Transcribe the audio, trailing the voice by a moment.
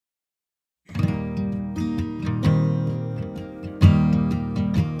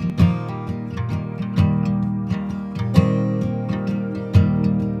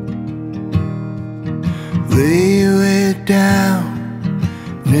Lay your head down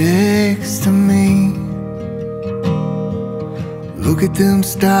next to me. Look at them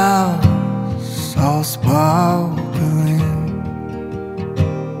stars all sparkling.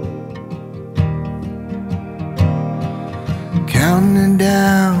 Counting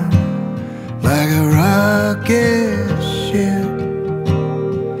down like a rocket ship.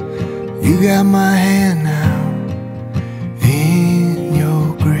 You got my hand now in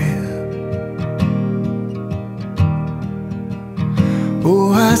your grip.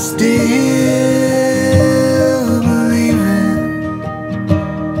 Oh, I still believe in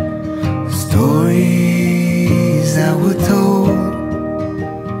the stories that were told,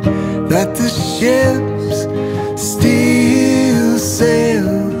 that the ships still sail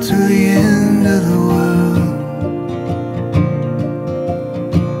to the end of the world.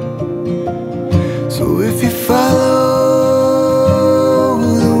 So if you follow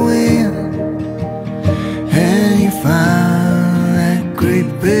the wind and you find that great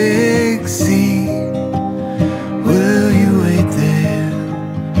big sea, will you wait there?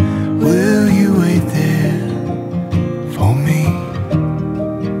 Will you wait there for me?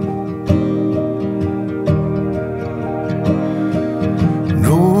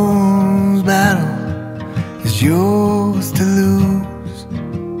 No one's battle is yours to lose.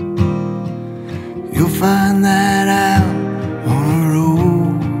 You'll find that out on a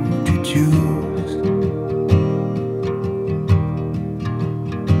road to choose.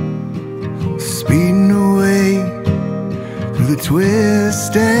 Speeding away through the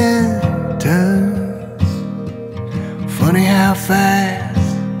twists and turns. Funny how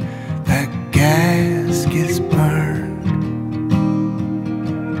fast that gas gets burned.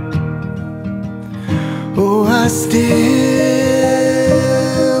 Oh, I still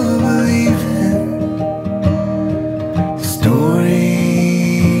believe in the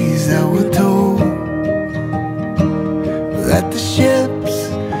stories that were told, that the ships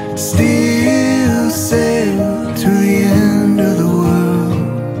still sail to the end of the world.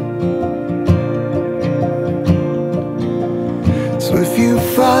 So if you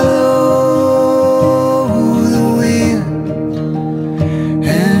follow the wind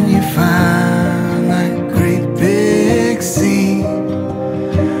and you find that great big sea,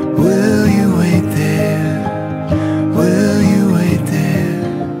 will you wait there? Will you wait there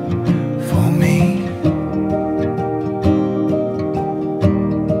for me?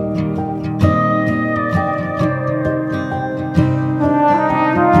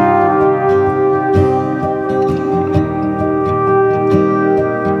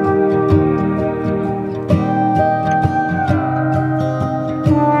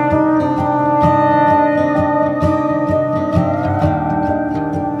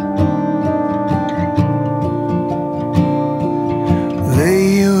 Lay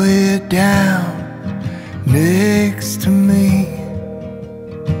your head down next to me.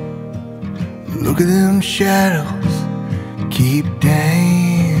 Look at them shadows keep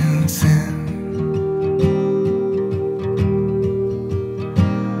dancing.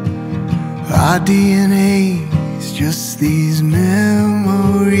 Our DNA's just these memories